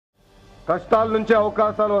కష్టాల నుంచి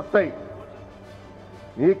అవకాశాలు వస్తాయి.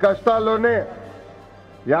 ఈ కష్టాల్లోనే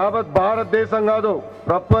యావత్ భారతదేశం కాదు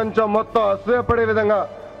ప్రపంచం మొత్తం అసూయపడే విధంగా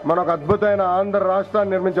మనకు అద్భుతమైన ఆంధ్ర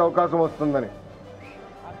రాష్ట్రాన్ని నిర్మించే అవకాశం వస్తుందని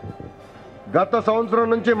గత సంవత్సరం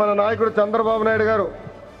నుంచి మన నాయకుడు చంద్రబాబు నాయుడు గారు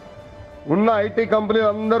ఉన్న ఐటీ కంపెనీలు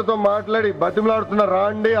అందరితో మాట్లాడి బతిమలాడుతున్నారు,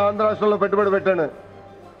 రాండి ఆంధ్ర రాష్ట్రంలో పెట్టుబడి పెట్టండి.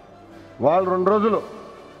 వాళ్ళు 2 రోజులు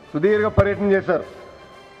సుదీర్ఘ పర్యటన చేశారు.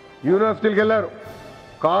 యూనివర్సిటీలకు వెళ్ళారు,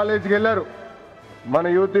 కాలేజీకి వెళ్ళారు. మన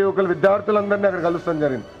యువకులు విద్యార్థులందరినీ అక్కడ కలుస్తాం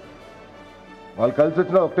జరిగింది. వాళ్ళు కలిసి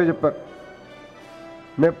వచ్చినా ఒకటే చెప్పారు,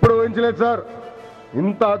 మేము ఎప్పుడు ఊహించలేదు సార్,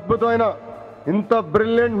 ఇంత అద్భుతమైన ఇంత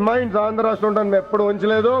బ్రిలియంట్ మైండ్స్ ఆంధ్ర రాష్ట్రం ఉంటాను మేము ఎప్పుడు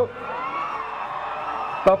ఊహించలేదు.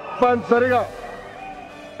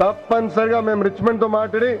 తప్పనిసరిగా మేము రిచ్మెండ్తో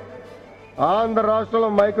మాట్లాడి ఆంధ్ర రాష్ట్రంలో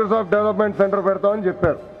మైక్రోసాఫ్ట్ డెవలప్మెంట్ సెంటర్ పెడతామని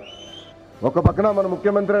చెప్పారు. ఒక పక్కన మన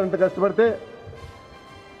ముఖ్యమంత్రి ఎంత కష్టపడితే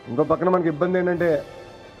ఇంకో పక్కన మనకి ఇబ్బంది ఏంటంటే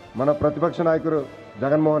మన ప్రతిపక్ష నాయకుడు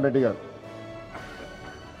జగన్మోహన్ రెడ్డి గారు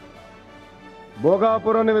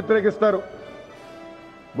భోగాపురాన్ని వ్యతిరేకిస్తారు,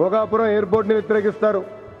 భోగాపురం ఎయిర్పోర్ట్ని వ్యతిరేకిస్తారు,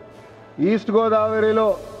 ఈస్ట్ గోదావరిలో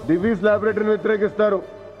డివీస్ ల్యాబొరేటరీని వ్యతిరేకిస్తారు,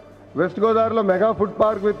 వెస్ట్ గోదావరిలో మెగా ఫుడ్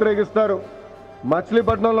పార్క్ వ్యతిరేకిస్తారు,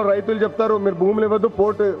 మచిలీపట్నంలో రైతులు చెప్తారు మీరు భూములు ఇవ్వద్దు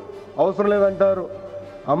పోర్టు అవసరం లేదంటారు,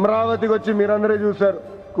 అమరావతికి వచ్చి మీరందరే చూశారు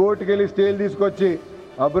కోర్టుకి వెళ్ళి స్టేలు తీసుకొచ్చి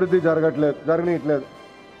అభివృద్ధి జరగనీయట్లేదు.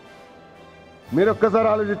 మీరు ఒక్కసారి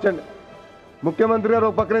ఆలోచించండి. ముఖ్యమంత్రి గారు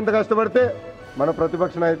ఒక పక్కన ఇంత కష్టపడితే మన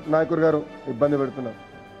ప్రతిపక్ష నాయకుడు గారు ఇబ్బంది పెడుతున్నారు.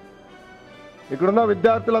 ఇక్కడున్న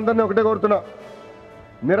విద్యార్థులందరినీ ఒకటే కోరుతున్నా,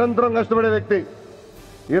 నిరంతరం కష్టపడే వ్యక్తి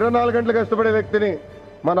 24 గంటలు కష్టపడే వ్యక్తిని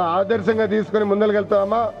మన ఆదర్శంగా తీసుకొని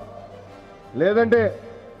ముందరికెళ్తామా, లేదంటే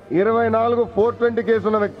 24/420 కేసు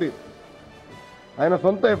ఉన్న వ్యక్తి, ఆయన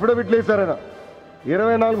సొంత ఎఫిడవిట్లు వేశారైనా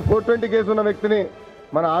 24/420 కేసు ఉన్న వ్యక్తిని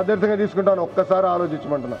మన ఆదర్శంగా తీసుకుంటామని ఒక్కసారి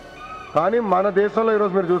ఆలోచించమంటున్నా. కానీ మన దేశంలో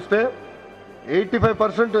ఈరోజు మీరు చూస్తే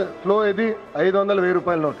 85% ఫ్లో ఇది 500-1000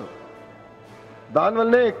 రూపాయల నోటు.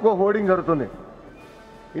 దానివల్లనే ఎక్కువ హోర్డింగ్ జరుగుతుంది.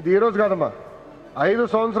 ఇది ఈరోజు కాదమ్మా, 5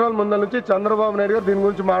 సంవత్సరాల ముందర నుంచి చంద్రబాబు నాయుడు గారు దీని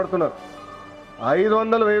గురించి మాట్లాడుతున్నారు.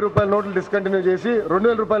 500-1000 రూపాయల నోట్లు డిస్కంటిన్యూ చేసి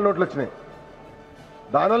 2000 రూపాయల నోట్లు వచ్చినాయి.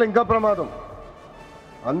 దానివల్ల ఇంకా ప్రమాదం.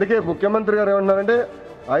 అందుకే ముఖ్యమంత్రి గారు ఏమన్నారంటే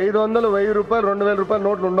 500, 1000 రూపాయలు, 2000 రూపాయల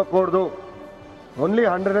నోట్లు ఉండకూడదు, ఓన్లీ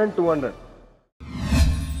 100 and 200.